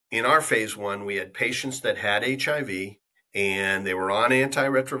in our phase 1, we had patients that had HIV and they were on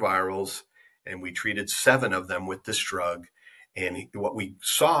antiretrovirals, and we treated 7 of them with this drug. And what we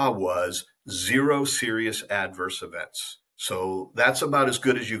saw was 0 serious adverse events. So that's about as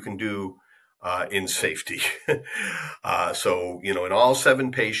good as you can do in safety. So, in all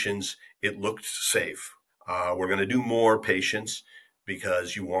 7 patients, it looked safe. We're going to do more patients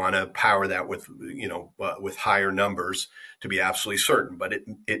because you want to power that with higher numbers to be absolutely certain. But it,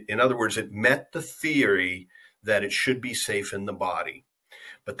 in other words, it met the theory that it should be safe in the body.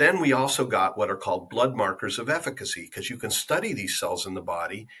 But then we also got what are called blood markers of efficacy, because you can study these cells in the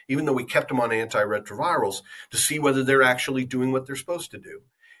body, even though we kept them on antiretrovirals, to see whether they're actually doing what they're supposed to do.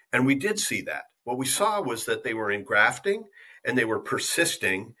 And we did see that. What we saw was that they were engrafting and they were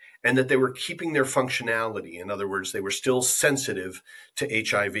persisting, and that they were keeping their functionality. In other words, they were still sensitive to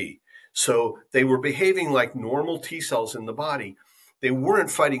HIV. So they were behaving like normal T cells in the body. They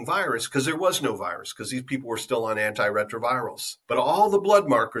weren't fighting virus because there was no virus, because these people were still on antiretrovirals. But all the blood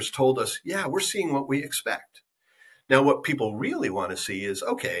markers told us, yeah, we're seeing what we expect. Now, what people really want to see is,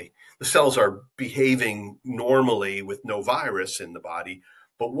 okay, the cells are behaving normally with no virus in the body,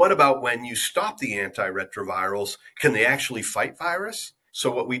 but what about when you stop the antiretrovirals? Can they actually fight virus? So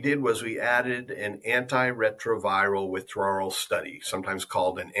what we did was we added an antiretroviral withdrawal study, sometimes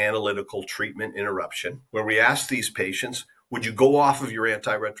called an analytical treatment interruption, where we asked these patients, would you go off of your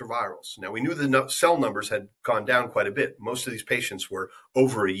antiretrovirals? Now, we knew the cell numbers had gone down quite a bit. Most of these patients were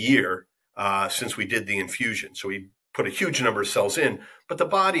over a year since we did the infusion. So we put a huge number of cells in, but the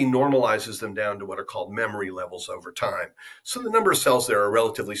body normalizes them down to what are called memory levels over time. So the number of cells there are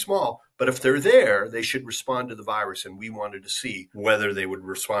relatively small, but if they're there, they should respond to the virus. And we wanted to see whether they would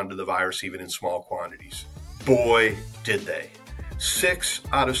respond to the virus even in small quantities. Boy, did they. 6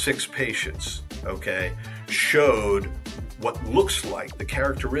 out of 6 patients, showed what looks like the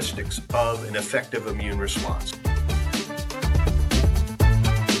characteristics of an effective immune response.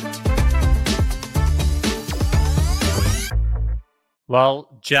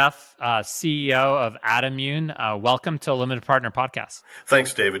 Well, Jeff, CEO of Addimmune, welcome to Limited Partner Podcast.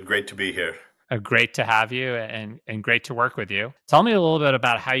 Thanks, David. Great to be here. Great to have you and great to work with you. Tell me a little bit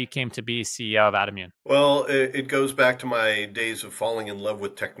about how you came to be CEO of Addimmune. Well, it goes back to my days of falling in love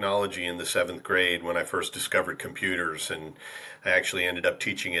with technology in the 7th grade when I first discovered computers. And I actually ended up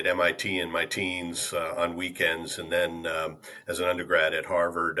teaching at MIT in my teens on weekends. And then as an undergrad at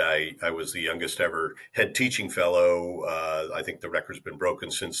Harvard, I was the youngest ever head teaching fellow. I think the record's been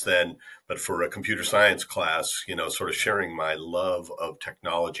broken since then. But for a computer science class, sort of sharing my love of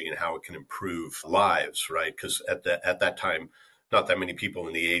technology and how it can improve lives, right? Because at that time, not that many people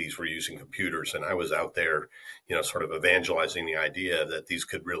in the 80s were using computers, and I was out there, sort of evangelizing the idea that these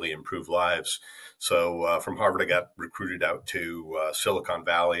could really improve lives. So from Harvard, I got recruited out to Silicon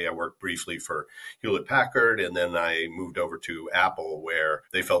Valley. I worked briefly for Hewlett-Packard, and then I moved over to Apple, where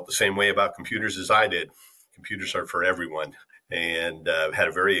they felt the same way about computers as I did. Computers are for everyone. And had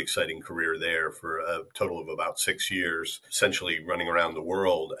a very exciting career there for a total of about 6 years, essentially running around the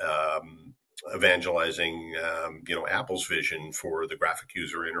world, evangelizing, Apple's vision for the graphic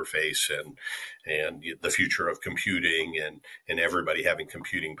user interface and the future of computing and everybody having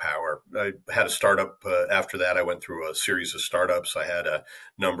computing power. I had a startup after that. I went through a series of startups. I had a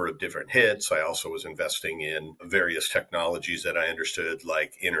number of different hits. I also was investing in various technologies that I understood,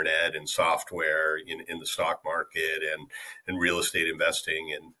 like internet and software in the stock market and real estate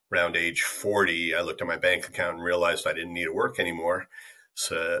investing. And around age 40, I looked at my bank account and realized I didn't need to work anymore.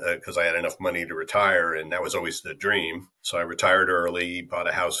 So, because I had enough money to retire, and that was always the dream. So I retired early, bought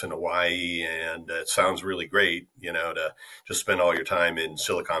a house in Hawaii, and it sounds really great, to just spend all your time in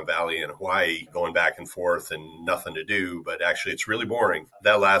Silicon Valley and Hawaii, going back and forth and nothing to do. But actually, it's really boring.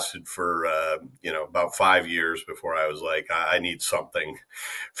 That lasted for, about 5 years before I was like, I need something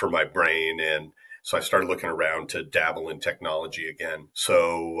for my brain. And so I started looking around to dabble in technology again.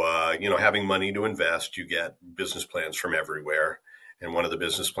 So, having money to invest, you get business plans from everywhere. And one of the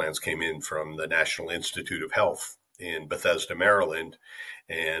business plans came in from the National Institute of Health in Bethesda, Maryland.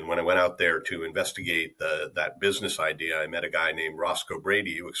 And when I went out there to investigate that business idea, I met a guy named Roscoe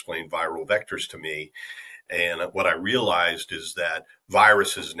Brady who explained viral vectors to me. And what I realized is that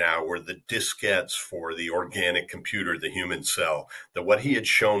viruses now were the diskettes for the organic computer, the human cell. That what he had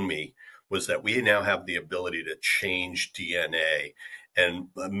shown me was that we now have the ability to change DNA. And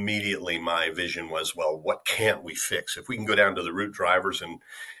immediately my vision was, well, what can't we fix? If we can go down to the root drivers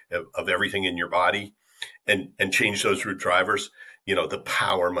of everything in your body and change those root drivers, the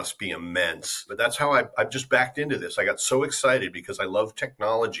power must be immense. But that's how I just backed into this. I got so excited because I love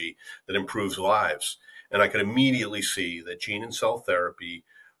technology that improves lives. And I could immediately see that gene and cell therapy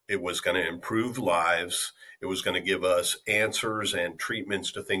It was going to improve lives. It was going to give us answers and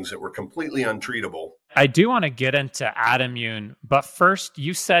treatments to things that were completely untreatable. I do want to get into Addimmune, but first,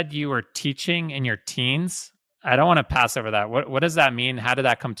 you said you were teaching in your teens. I don't want to pass over that. What does that mean? How did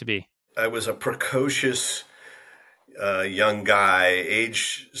that come to be? I was a precocious young guy,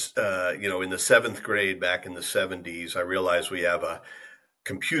 age, in the seventh grade back in the 70s. I realized we have a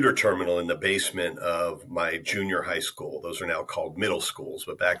computer terminal in the basement of my junior high school. Those are now called middle schools,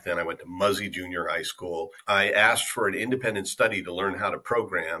 but back then I went to Muzzy Junior High School. I asked for an independent study to learn how to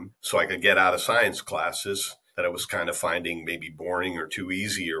program so I could get out of science classes that I was kind of finding maybe boring or too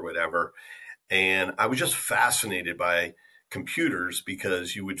easy or whatever. And I was just fascinated by computers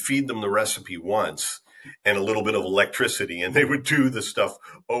because you would feed them the recipe once and a little bit of electricity, and they would do the stuff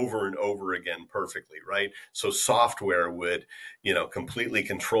over and over again perfectly, right? So software would, completely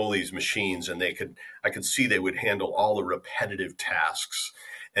control these machines, and I could see they would handle all the repetitive tasks.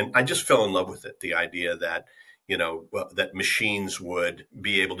 And I just fell in love with it, the idea that, that machines would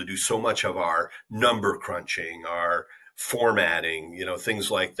be able to do so much of our number crunching, our formatting,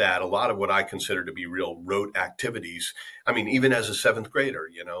 things like that. A lot of what I consider to be real rote activities. I mean, even as a seventh grader,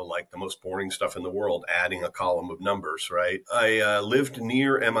 like the most boring stuff in the world, adding a column of numbers, right? I lived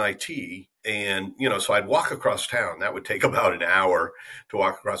near MIT. And, so I'd walk across town. That would take about an hour to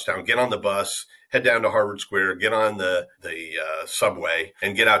walk across town, get on the bus, head down to Harvard Square, get on the subway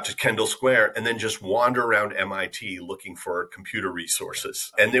and get out to Kendall Square, and then just wander around MIT looking for computer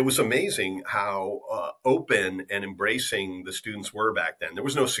resources. And it was amazing how open and embracing the students were back then. There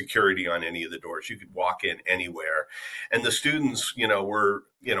was no security on any of the doors. You could walk in anywhere. And the students,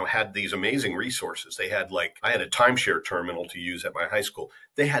 had these amazing resources. They had I had a timeshare terminal to use at my high school.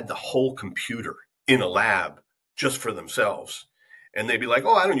 They had the whole computer in a lab just for themselves. And they'd be like,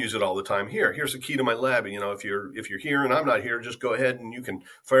 "Oh, I don't use it all the time. Here's the key to my lab. If you're here and I'm not here, just go ahead and you can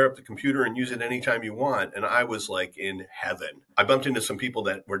fire up the computer and use it anytime you want." And I was like in heaven. I bumped into some people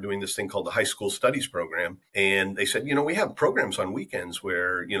that were doing this thing called the high school studies program. And they said, "We have programs on weekends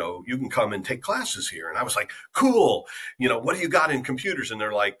where, you can come and take classes here." And I was like, "Cool. What do you got in computers?" And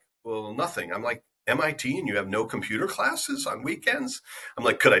they're like, "Well, nothing." I'm like, "MIT and you have no computer classes on weekends?" I'm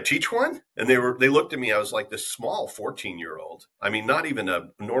like, "Could I teach one?" And they looked at me. I was like this small 14-year-old. I mean, not even a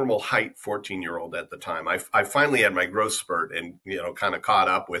normal height 14-year-old at the time. I finally had my growth spurt and, kind of caught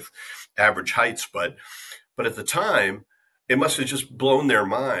up with average heights. But at the time, it must have just blown their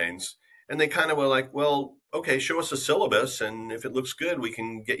minds. And they kind of were like, "Well, okay, show us a syllabus, and if it looks good, we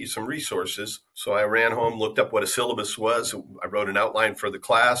can get you some resources." So I ran home, looked up what a syllabus was. I wrote an outline for the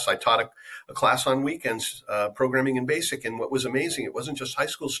class. I taught a class on weekends, programming in BASIC. And what was amazing, it wasn't just high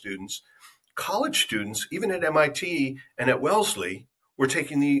school students. College students, even at MIT and at Wellesley, were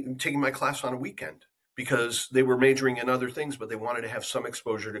taking my class on a weekend because they were majoring in other things, but they wanted to have some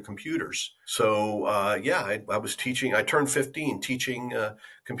exposure to computers. So, I was teaching. I turned 15 teaching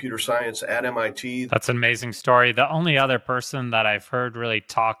computer science at MIT. That's an amazing story. The only other person that I've heard really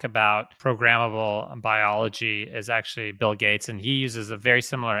talk about programmable biology is actually Bill Gates, and he uses a very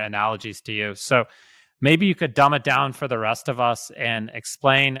similar analogies to you. So maybe you could dumb it down for the rest of us and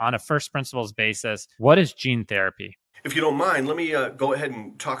explain on a first principles basis, what is gene therapy? If you don't mind, let me go ahead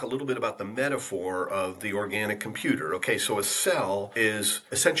and talk a little bit about the metaphor of the organic computer. Okay, so a cell is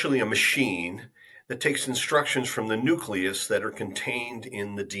essentially a machine that takes instructions from the nucleus that are contained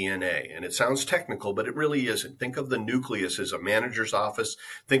in the DNA. And it sounds technical, but it really isn't. Think of the nucleus as a manager's office.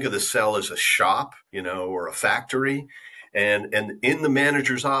 Think of the cell as a shop, or a factory. And in the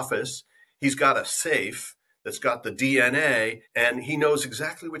manager's office, he's got a safe that's got the DNA, and he knows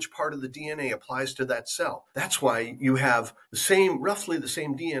exactly which part of the DNA applies to that cell. That's why you have roughly the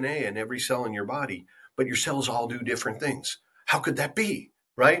same DNA in every cell in your body, but your cells all do different things. How could that be,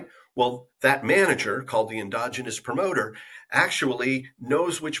 right? Well, that manager, called the endogenous promoter, actually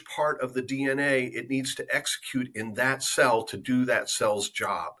knows which part of the DNA it needs to execute in that cell to do that cell's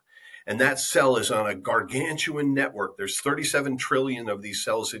job. And that cell is on a gargantuan network. There's 37 trillion of these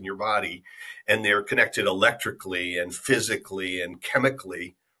cells in your body, and they're connected electrically and physically and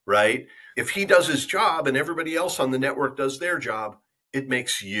chemically, right? If he does his job and everybody else on the network does their job, it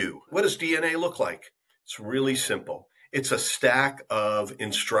makes you. What does DNA look like? It's really simple. It's a stack of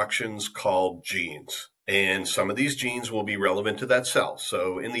instructions called genes. And some of these genes will be relevant to that cell.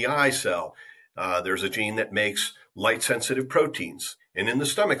 So in the eye cell, there's a gene that makes light-sensitive proteins. And in the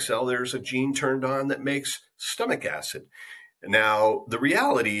stomach cell, there's a gene turned on that makes stomach acid. Now, the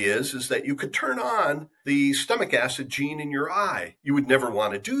reality is that you could turn on the stomach acid gene in your eye. You would never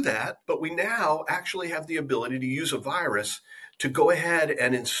want to do that, but we now actually have the ability to use a virus to go ahead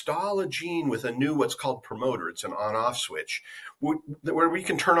and install a gene with a new what's called promoter. It's an on-off switch where we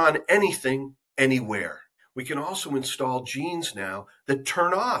can turn on anything, anywhere. We can also install genes now that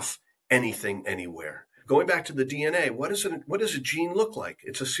turn off anything, anywhere. Going back to the DNA, what does a gene look like?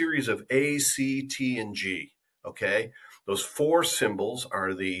 It's a series of A, C, T, and G. Okay, those four symbols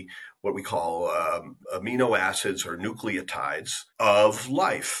are what we call amino acids or nucleotides of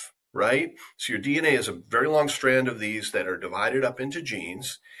life, right? So your DNA is a very long strand of these that are divided up into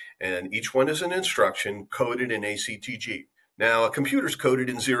genes, and each one is an instruction coded in ACTG. Now, a computer's coded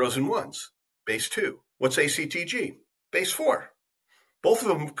in zeros and ones, base 2. What's ACTG? Base 4. Both of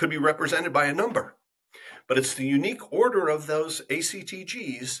them could be represented by a number, but it's the unique order of those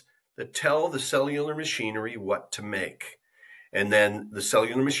ACTGs that tell the cellular machinery what to make. And then the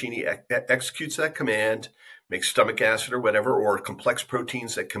cellular machinery executes that command, makes stomach acid or whatever, or complex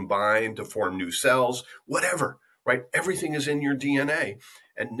proteins that combine to form new cells, whatever, right? Everything is in your DNA.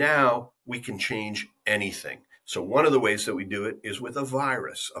 And now we can change anything. So one of the ways that we do it is with a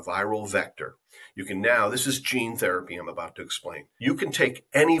virus, a viral vector. You can now, this is gene therapy I'm about to explain. You can take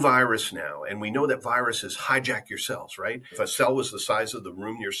any virus now, and we know that viruses hijack your cells, right? If a cell was the size of the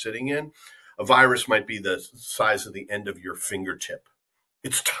room you're sitting in, a virus might be the size of the end of your fingertip.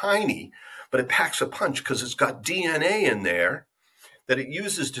 It's tiny, but it packs a punch because it's got DNA in there that it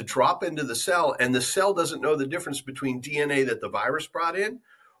uses to drop into the cell, and the cell doesn't know the difference between DNA that the virus brought in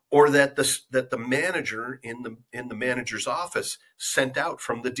or that the manager in the manager's office sent out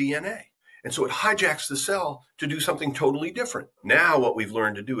from the DNA. And so it hijacks the cell to do something totally different. Now what we've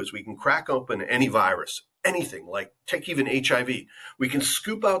learned to do is we can crack open any virus, anything, like take even HIV. We can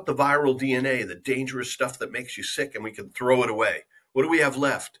scoop out the viral DNA, the dangerous stuff that makes you sick, and we can throw it away. What do we have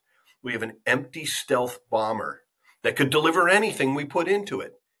left? We have an empty stealth bomber that could deliver anything we put into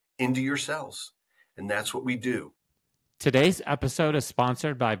it, into your cells. And that's what we do. Today's episode is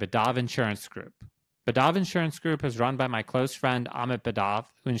sponsored by Badav Insurance Group. Badav Insurance Group is run by my close friend Amit Badav,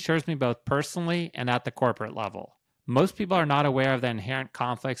 who insures me both personally and at the corporate level. Most people are not aware of the inherent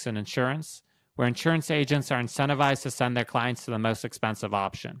conflicts in insurance, where insurance agents are incentivized to send their clients to the most expensive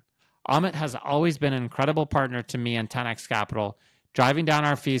option. Amit has always been an incredible partner to me and 10x Capital, driving down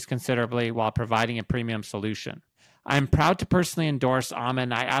our fees considerably while providing a premium solution. I am proud to personally endorse Amit,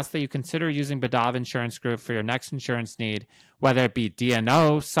 and I ask that you consider using Badav Insurance Group for your next insurance need, whether it be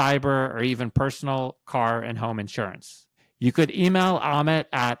D&O, cyber, or even personal, car, and home insurance. You could email Amit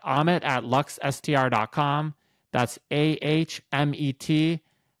at luxstr.com. That's AHMET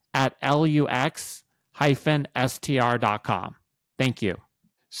at LUX-STR.com. Thank you.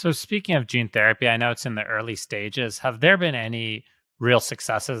 So speaking of gene therapy, I know it's in the early stages. Have there been any real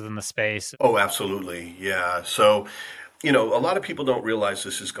successes in the space? Oh, absolutely. Yeah. So, a lot of people don't realize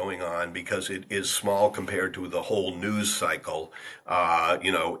this is going on because it is small compared to the whole news cycle,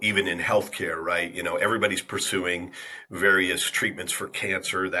 even in healthcare, right? Everybody's pursuing various treatments for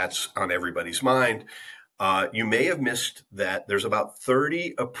cancer. That's on everybody's mind. You may have missed that there's about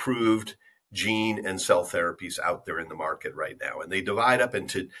 30 approved gene and cell therapies out there in the market right now. And they divide up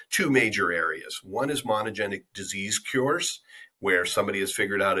into two major areas. One is monogenic disease cures, where somebody has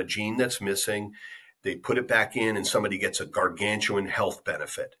figured out a gene that's missing, they put it back in, and somebody gets a gargantuan health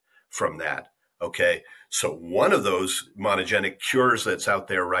benefit from that. Okay, so one of those monogenic cures that's out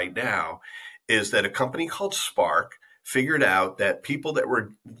there right now is that a company called Spark figured out that people that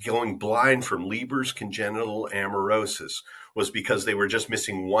were going blind from Leber's congenital amaurosis was because they were just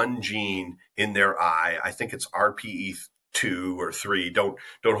missing one gene in their eye. I think it's RPE2 or 3. Don't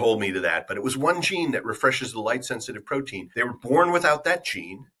hold me to that. But it was one gene that refreshes the light sensitive protein. They were born without that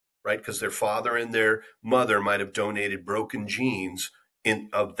gene, right? Because their father and their mother might have donated broken genes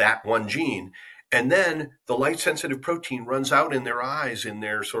of that one gene. And then the light sensitive protein runs out in their eyes in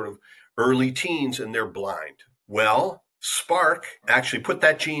their sort of early teens, and they're blind. Well, Spark actually put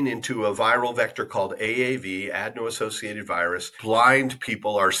that gene into a viral vector called AAV, adeno-associated virus. Blind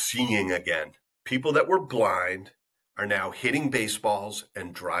people are seeing again. People that were blind are now hitting baseballs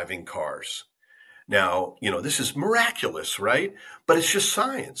and driving cars. Now, this is miraculous, right? But it's just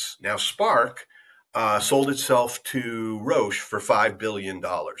science. Now, Spark sold itself to Roche for $5 billion.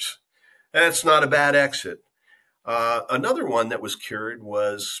 That's not a bad exit. Another one that was cured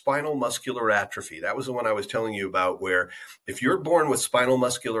was spinal muscular atrophy. That was the one I was telling you about, where if you're born with spinal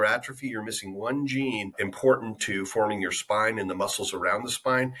muscular atrophy, you're missing one gene important to forming your spine and the muscles around the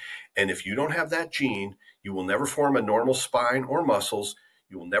spine. And if you don't have that gene, you will never form a normal spine or muscles.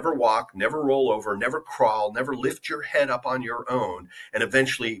 You will never walk, never roll over, never crawl, never lift your head up on your own, and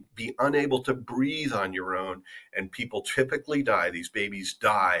eventually be unable to breathe on your own. And people typically die. These babies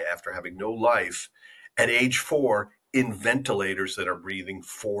die after having no life at age 4 in ventilators that are breathing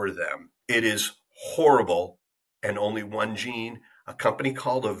for them. It is horrible. And only one gene, a company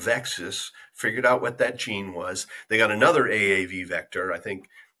called Avexis, figured out what that gene was. They got another AAV vector. I think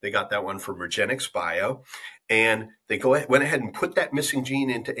they got that one from Regenix Bio. And they went ahead and put that missing gene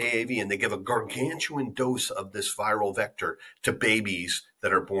into AAV, and they give a gargantuan dose of this viral vector to babies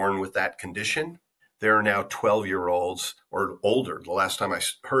that are born with that condition. There are now 12-year-olds or older. The last time I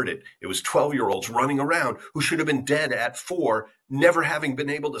heard it, it was 12-year-olds running around who should have been dead at 4, never having been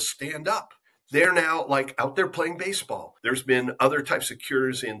able to stand up. They're now like out there playing baseball. There's been other types of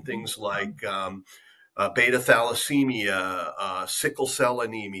cures in things like beta thalassemia, sickle cell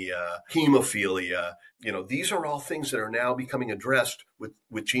anemia, hemophilia. These are all things that are now becoming addressed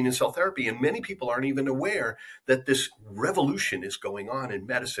with gene and cell therapy. And many people aren't even aware that this revolution is going on in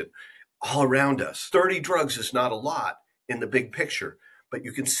medicine all around us. 30 drugs is not a lot in the big picture, but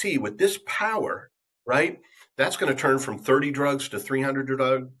you can see with this power, right? That's going to turn from 30 drugs to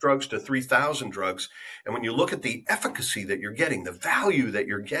 300 drugs to 3,000 drugs. And when you look at the efficacy that you're getting, the value that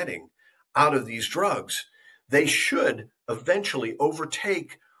you're getting out of these drugs, they should eventually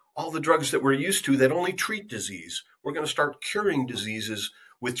overtake all the drugs that we're used to that only treat disease. We're going to start curing diseases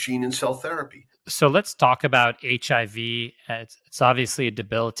with gene and cell therapy. So let's talk about HIV. It's obviously a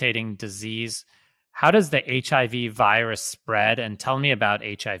debilitating disease. How does the HIV virus spread? And tell me about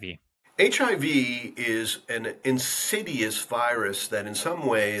HIV. HIV is an insidious virus that in some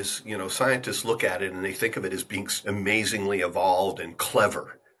ways, scientists look at it and they think of it as being amazingly evolved and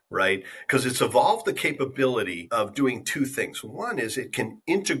clever, right? Because it's evolved the capability of doing two things. One is it can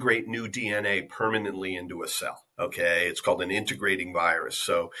integrate new DNA permanently into a cell. Okay, it's called an integrating virus.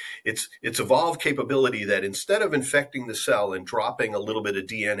 So it's evolved capability that instead of infecting the cell and dropping a little bit of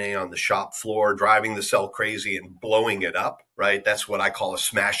DNA on the shop floor, driving the cell crazy and blowing it up, right? That's what I call a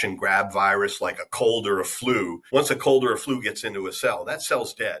smash and grab virus, like a cold or a flu. Once a cold or a flu gets into a cell, that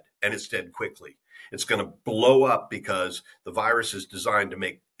cell's dead, and it's dead quickly. It's going to blow up because the virus is designed to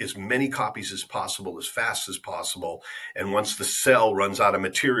make as many copies as possible, as fast as possible. And once the cell runs out of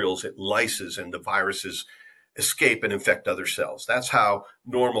materials, it lyses and the viruses escape and infect other cells. That's how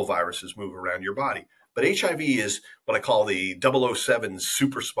normal viruses move around your body. But HIV is what I call the 007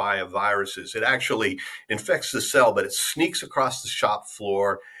 super spy of viruses. It actually infects the cell, but it sneaks across the shop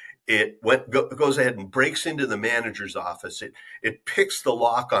floor. It goes ahead and breaks into the manager's office. It picks the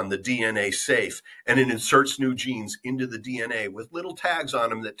lock on the DNA safe, and it inserts new genes into the DNA with little tags on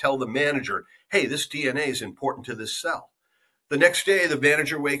them that tell the manager, hey, this DNA is important to this cell. The next day, the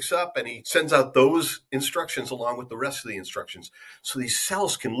manager wakes up and he sends out those instructions along with the rest of the instructions. So these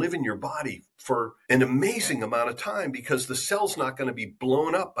cells can live in your body for an amazing amount of time because the cell's not going to be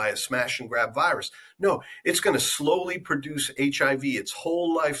blown up by a smash and grab virus. No, it's going to slowly produce HIV its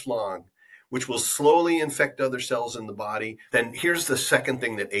whole life long, which will slowly infect other cells in the body. Then here's the second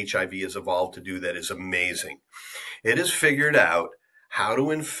thing that HIV has evolved to do that is amazing. It has figured out how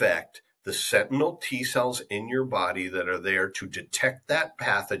to infect the sentinel T cells in your body that are there to detect that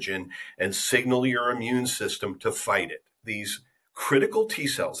pathogen and signal your immune system to fight it. These critical T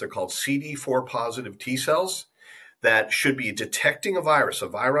cells, they're called CD4 positive T cells, that should be detecting a virus. A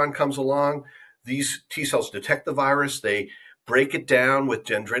viron comes along, these T cells detect the virus, they break it down with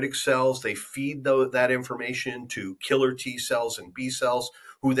dendritic cells, they feed that information to killer T cells and B cells,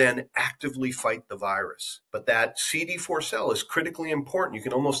 who then actively fight the virus. But that CD4 cell is critically important. You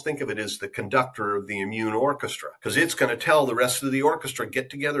can almost think of it as the conductor of the immune orchestra, because it's going to tell the rest of the orchestra,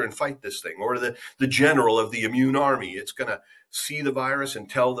 get together and fight this thing. Or the general of the immune army, it's going to see the virus and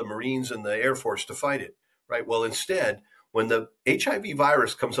tell the Marines and the Air Force to fight it, right? Well, instead, when the HIV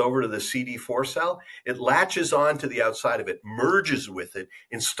virus comes over to the CD4 cell, it latches on to the outside of it, merges with it,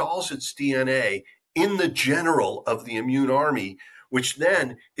 installs its DNA in the general of the immune army, which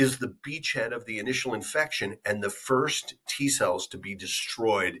then is the beachhead of the initial infection and the first T cells to be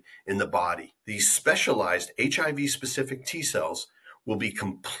destroyed in the body. These specialized HIV-specific T cells will be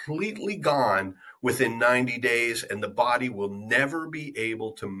completely gone within 90 days, and the body will never be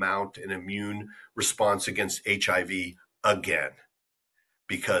able to mount an immune response against HIV again,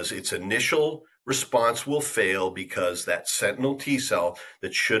 because its initial response will fail because that sentinel T cell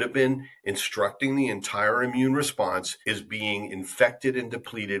that should have been instructing the entire immune response is being infected and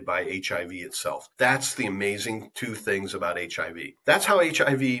depleted by HIV itself. That's the amazing two things about HIV. That's how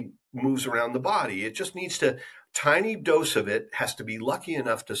HIV moves around the body. It just needs to, tiny dose of it has to be lucky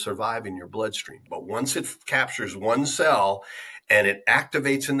enough to survive in your bloodstream. But once it captures one cell and it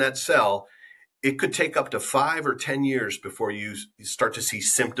activates in that cell, it could take up to 5 or 10 years before you start to see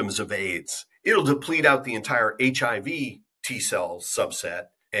symptoms of AIDS. It'll deplete out the entire HIV T cell subset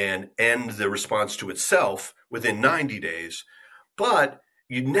and end the response to itself within 90 days. But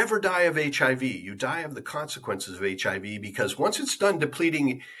you never die of HIV. You die of the consequences of HIV because once it's done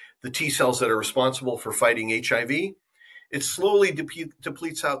depleting the T cells that are responsible for fighting HIV, it slowly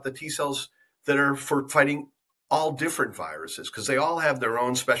depletes out the T cells that are for fighting all different viruses because they all have their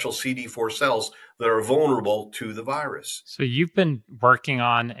own special CD4 cells that are vulnerable to the virus. So you've been working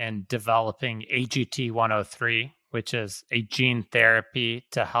on and developing AGT-103, which is a gene therapy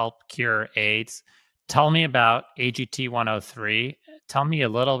to help cure AIDS. Tell me about AGT-103. Tell me a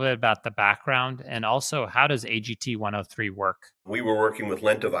little bit about the background and also how does AGT-103 work? We were working with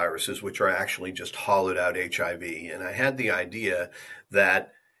lentiviruses, which are actually just hollowed out HIV. And I had the idea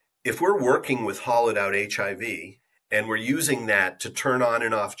that if we're working with hollowed out HIV and we're using that to turn on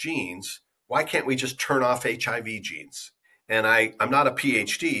and off genes, why can't we just turn off HIV genes? And I'm not a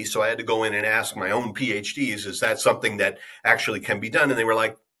PhD, so I had to go in and ask my own PhDs, is that something that actually can be done? And they were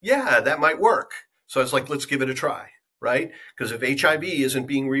like, yeah, that might work. So I was like, let's give it a try, right? Because if HIV isn't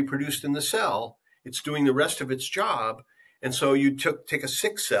being reproduced in the cell, it's doing the rest of its job. And so you take a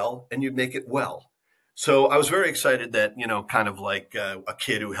sick cell and you'd make it well. So I was very excited that, kind of like a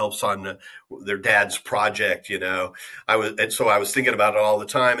kid who helps on their dad's project, I was thinking about it all the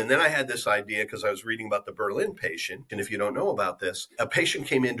time. And then I had this idea because I was reading about the Berlin patient. And if you don't know about this, a patient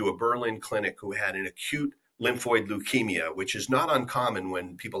came into a Berlin clinic who had an acute lymphoid leukemia, which is not uncommon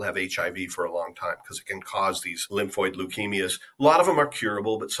when people have HIV for a long time because it can cause these lymphoid leukemias. A lot of them are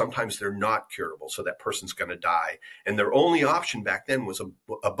curable, but sometimes they're not curable. So that person's going to die. And their only option back then was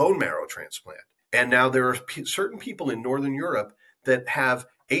a bone marrow transplant. And now there are certain people in Northern Europe that have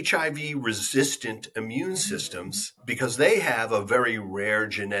HIV resistant immune systems because they have a very rare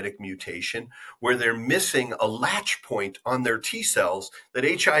genetic mutation where they're missing a latch point on their T cells that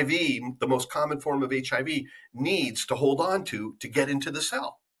HIV, the most common form of HIV, needs to hold on to get into the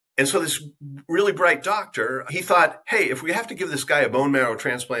cell. And so this really bright doctor, he thought, hey, if we have to give this guy a bone marrow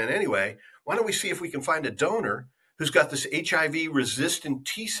transplant anyway, why don't we see if we can find a donor who's got this HIV resistant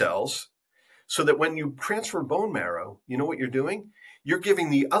T cells so that when you transfer bone marrow, you know what you're doing? You're giving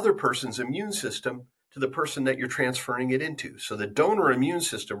the other person's immune system to the person that you're transferring it into. So the donor immune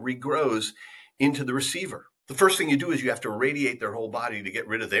system regrows into the receiver. The first thing you do is you have to irradiate their whole body to get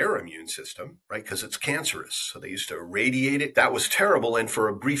rid of their immune system, right? Because it's cancerous. So they used to irradiate it. That was terrible. And for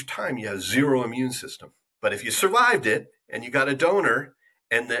a brief time, you have zero immune system. But if you survived it and you got a donor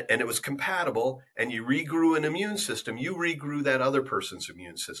and it was compatible and you regrew an immune system, you regrew that other person's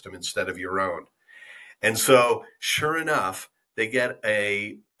immune system instead of your own. And so sure enough, they get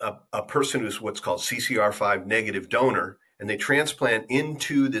a person who's what's called CCR5 negative donor, and they transplant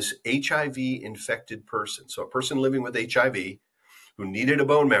into this HIV infected person. So a person living with HIV who needed a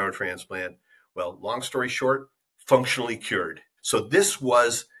bone marrow transplant, well, long story short, functionally cured. So this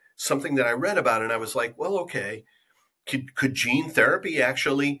was something that I read about and I was like, well, okay, could gene therapy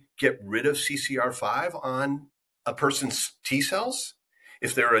actually get rid of CCR5 on a person's T cells?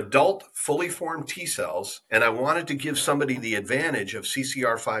 If they're adult, fully formed T cells, and I wanted to give somebody the advantage of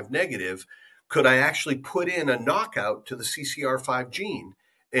CCR5 negative, could I actually put in a knockout to the CCR5 gene?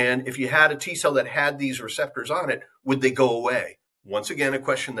 And if you had a T cell that had these receptors on it, would they go away? Once again, a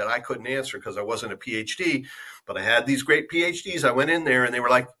question that I couldn't answer because I wasn't a PhD, but I had these great PhDs. I went in there and they were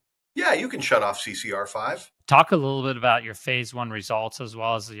like, yeah, you can shut off CCR5. Talk a little bit about your phase 1 results as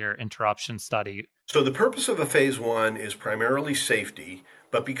well as your interruption study. So the purpose of a phase 1 is primarily safety,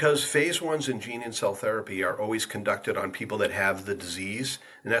 but because phase 1s in gene and cell therapy are always conducted on people that have the disease,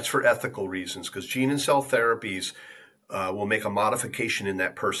 and that's for ethical reasons, because gene and cell therapies will make a modification in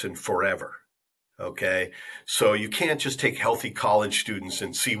that person forever. Okay, so you can't just take healthy college students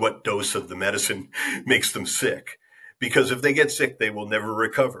and see what dose of the medicine makes them sick, because if they get sick, they will never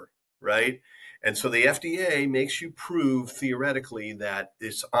recover, right? And so the FDA makes you prove theoretically that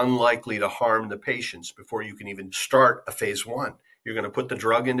it's unlikely to harm the patients before you can even start a phase 1. You're going to put the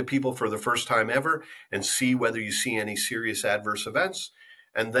drug into people for the first time ever and see whether you see any serious adverse events.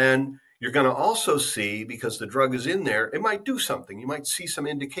 And then you're going to also see, because the drug is in there, it might do something. You might see some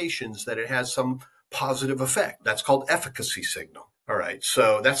indications that it has some positive effect. That's called efficacy signal. All right,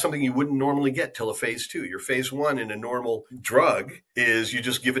 so that's something you wouldn't normally get till a phase 2. Your phase 1 in a normal drug is you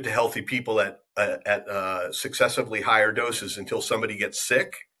just give it to healthy people at successively higher doses until somebody gets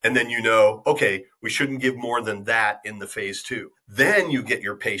sick. And then okay, we shouldn't give more than that in the phase 2. Then you get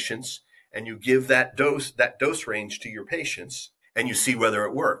your patients and you give that dose range to your patients and you see whether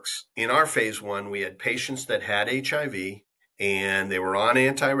it works. In our phase 1, we had patients that had HIV and they were on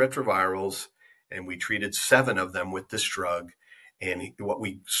antiretrovirals and we treated 7 of them with this drug. And what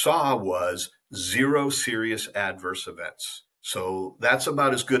we saw was 0 serious adverse events. So that's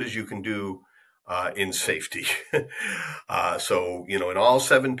about as good as you can do in safety. So, in all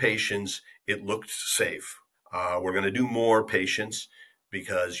 7 patients, it looked safe. We're going to do more patients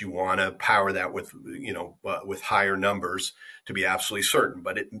because you want to power that with higher numbers to be absolutely certain.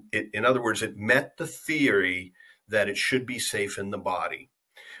 But in other words, it met the theory that it should be safe in the body.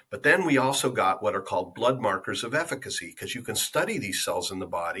 But then we also got what are called blood markers of efficacy, because you can study these cells in the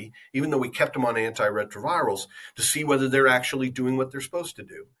body, even though we kept them on antiretrovirals, to see whether they're actually doing what they're supposed to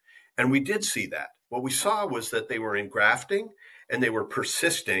do. And we did see that. What we saw was that they were engrafting and they were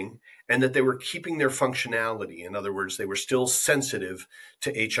persisting and that they were keeping their functionality. In other words, they were still sensitive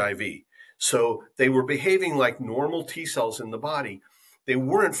to HIV. So they were behaving like normal T cells in the body. They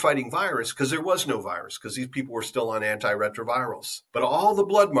weren't fighting virus because there was no virus, because these people were still on antiretrovirals. But all the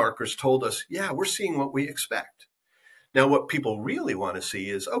blood markers told us, yeah, we're seeing what we expect. Now, what people really want to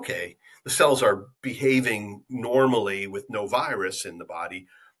see is, okay, the cells are behaving normally with no virus in the body,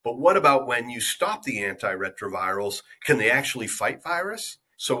 but what about when you stop the antiretrovirals? Can they actually fight virus?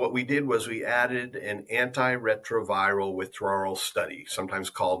 So what we did was we added an antiretroviral withdrawal study, sometimes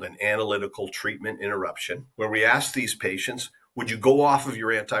called an analytical treatment interruption, where we asked these patients, would you go off of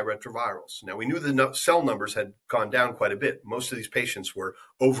your antiretrovirals? Now, we knew the cell numbers had gone down quite a bit. Most of these patients were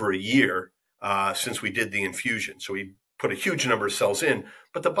over a year since we did the infusion. So we put a huge number of cells in,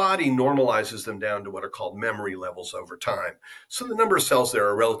 but the body normalizes them down to what are called memory levels over time. So the number of cells there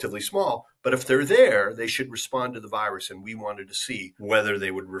are relatively small, but if they're there, they should respond to the virus. And we wanted to see whether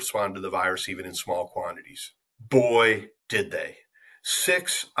they would respond to the virus even in small quantities. Boy, did they.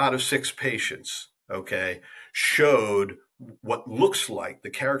 6 out of 6 patients, showed what looks like the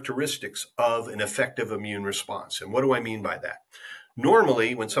characteristics of an effective immune response. And what do I mean by that?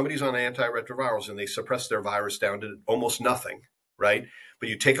 Normally, when somebody's on antiretrovirals and they suppress their virus down to almost nothing, right? But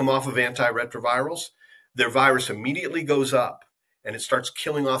you take them off of antiretrovirals, their virus immediately goes up and it starts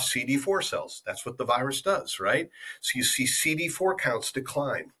killing off CD4 cells. That's what the virus does, right? So you see CD4 counts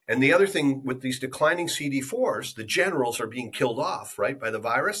decline. And the other thing with these declining CD4s, the generals are being killed off, right, by the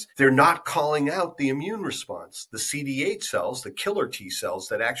virus. They're not calling out the immune response. The CD8 cells, the killer T cells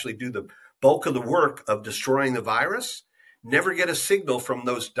that actually do the bulk of the work of destroying the virus, never get a signal from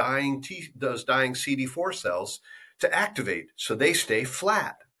those dying CD4 cells to activate. So they stay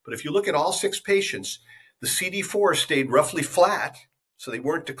flat. But if you look at all 6 patients, the CD4 stayed roughly flat, so they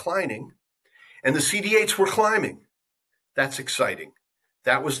weren't declining, and the CD8s were climbing. That's exciting.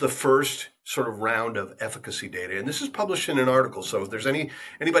 That was the first sort of round of efficacy data. And this is published in an article. So if there's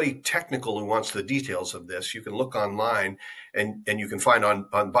anybody technical who wants the details of this, you can look online and you can find on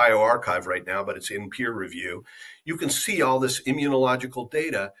bioRxiv right now, but it's in peer review. You can see all this immunological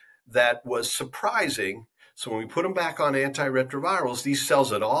data that was surprising. So when we put them back on antiretrovirals, these cells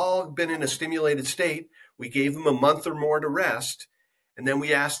had all been in a stimulated state. We gave them a month or more to rest. And then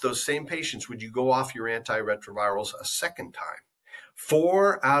we asked those same patients, would you go off your antiretrovirals a second time?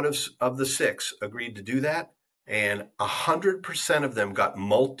 4 out of the 6 agreed to do that, and 100% of them got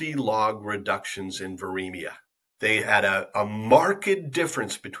multi-log reductions in viremia. They had a marked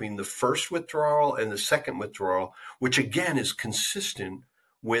difference between the first withdrawal and the second withdrawal, which again is consistent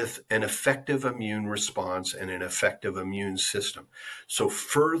with an effective immune response and an effective immune system. So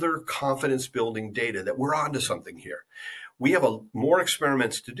further confidence building data that we're onto something here. We have more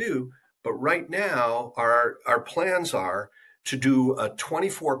experiments to do, but right now our plans are to do a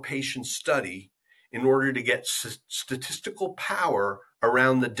 24 patient study in order to get statistical power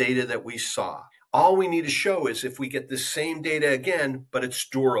around the data that we saw. All we need to show is if we get this same data again, but it's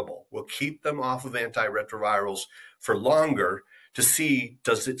durable. We'll keep them off of antiretrovirals for longer to see,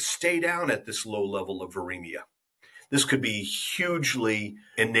 does it stay down at this low level of viremia? This could be hugely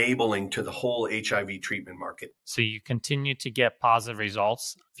enabling to the whole HIV treatment market. So you continue to get positive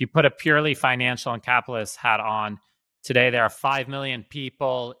results. If you put a purely financial and capitalist hat on, today there are 5 million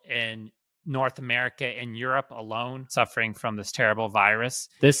people in North America and Europe alone suffering from this terrible virus.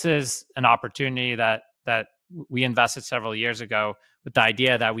 This is an opportunity that we invested several years ago with the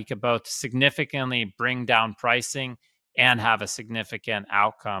idea that we could both significantly bring down pricing and have a significant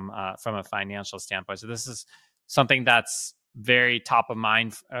outcome from a financial standpoint. So this is something that's very top of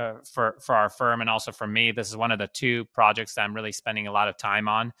mind for our firm and also for me. This is one of the 2 projects that I'm really spending a lot of time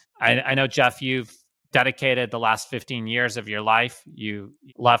on. I know, Jeff, you've dedicated the last 15 years of your life. You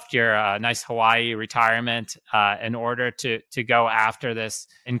left your nice Hawaii retirement in order to go after this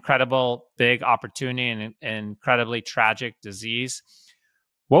incredible big opportunity and incredibly tragic disease.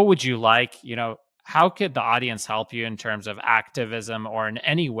 What would you like, how could the audience help you in terms of activism or in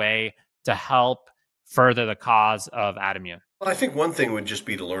any way to help further the cause of Addimmune? Well, I think one thing would just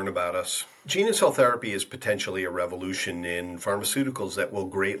be to learn about us. Gene and cell therapy is potentially a revolution in pharmaceuticals that will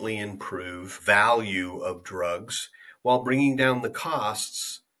greatly improve value of drugs while bringing down the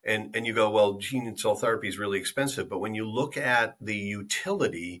costs. And you go, well, gene and cell therapy is really expensive. But when you look at the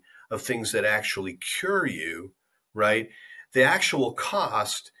utility of things that actually cure you, right, the actual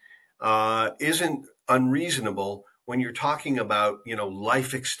cost isn't unreasonable when you're talking about,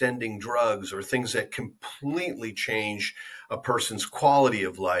 life extending drugs or things that completely change a person's quality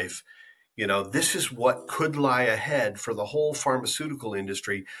of life. This is what could lie ahead for the whole pharmaceutical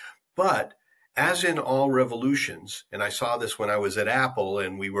industry. But as in all revolutions, and I saw this when I was at Apple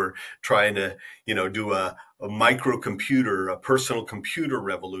and we were trying to, do a microcomputer, a personal computer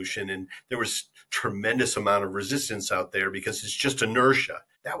revolution, and there was tremendous amount of resistance out there because it's just inertia.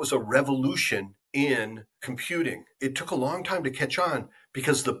 That was a revolution in computing. It took a long time to catch on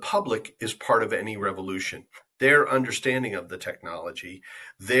because the public is part of any revolution. Their understanding of the technology,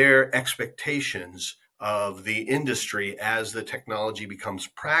 their expectations of the industry as the technology becomes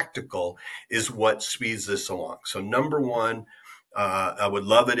practical is what speeds this along. So number one, I would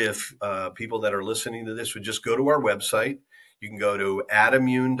love it if people that are listening to this would just go to our website. You can go to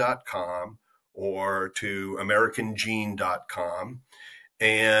addimmune.com or to americangene.com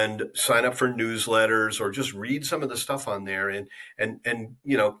and sign up for newsletters or just read some of the stuff on there and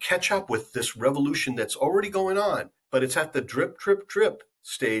catch up with this revolution that's already going on. But it's at the drip, drip, drip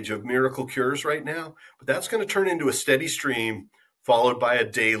stage of miracle cures right now. But that's going to turn into a steady stream followed by a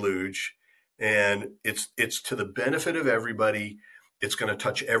deluge. And it's to the benefit of everybody. It's going to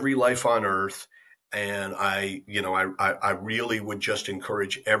touch every life on earth. And I really would just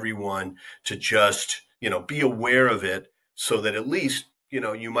encourage everyone to just, be aware of it so that at least,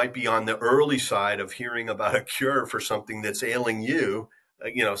 you might be on the early side of hearing about a cure for something that's ailing you.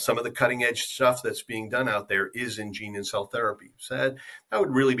 Some of the cutting edge stuff that's being done out there is in gene and cell therapy. So that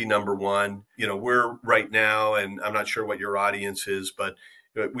would really be number one. We're right now, and I'm not sure what your audience is, but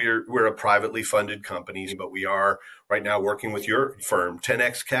we're a privately funded company, but we are right now working with your firm,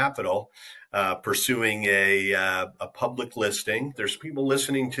 10X Capital, pursuing a public listing. There's people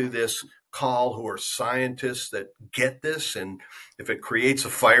listening to this call who are scientists that get this. And if it creates a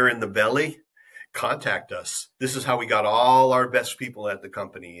fire in the belly, contact us. This is how we got all our best people at the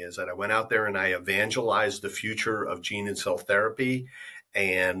company, is that I went out there and I evangelized the future of gene and cell therapy.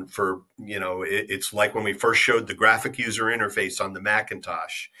 And for, it's like when we first showed the graphic user interface on the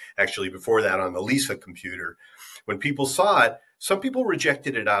Macintosh, actually before that on the Lisa computer. When people saw it, some people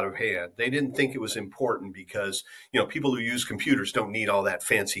rejected it out of hand. They didn't think it was important because, people who use computers don't need all that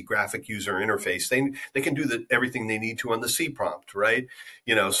fancy graphic user interface. They can do everything they need to on the C prompt, right?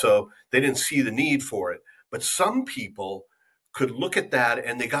 So they didn't see the need for it. But some people could look at that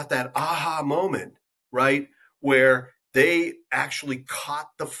and they got that aha moment, right? Where they actually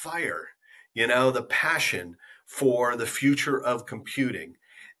caught the fire, the passion for the future of computing.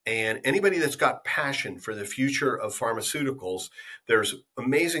 And anybody that's got passion for the future of pharmaceuticals, there's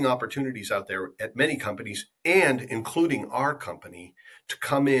amazing opportunities out there at many companies, and including our company, to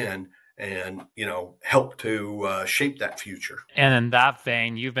come in and, help to shape that future. And in that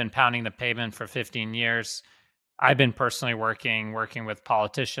vein, you've been pounding the pavement for 15 years. I've been personally working with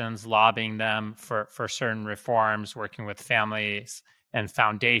politicians, lobbying them for certain reforms, working with families and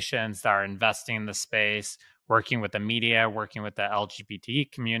foundations that are investing in the space, working with the media, working with the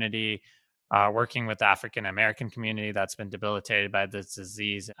LGBT community, working with the African American community that's been debilitated by this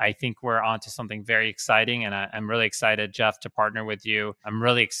disease. I think we're onto something very exciting, and I'm really excited, Jeff, to partner with you. I'm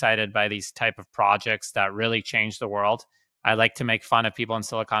really excited by these type of projects that really change the world. I like to make fun of people in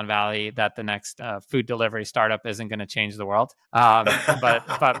Silicon Valley that the next food delivery startup isn't going to change the world, but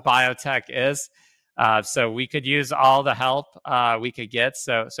biotech is. So we could use all the help we could get.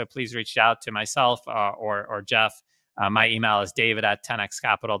 So please reach out to myself or Jeff. My email is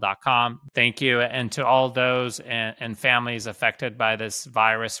david@10xcapital.com. Thank you. And to all those and families affected by this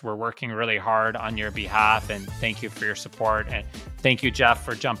virus, we're working really hard on your behalf. And thank you for your support. And thank you, Jeff,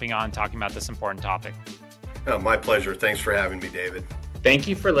 for jumping on talking about this important topic. Oh, my pleasure. Thanks for having me, David. Thank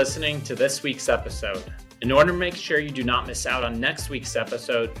you for listening to this week's episode. In order to make sure you do not miss out on next week's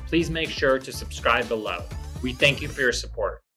episode, please make sure to subscribe below. We thank you for your support.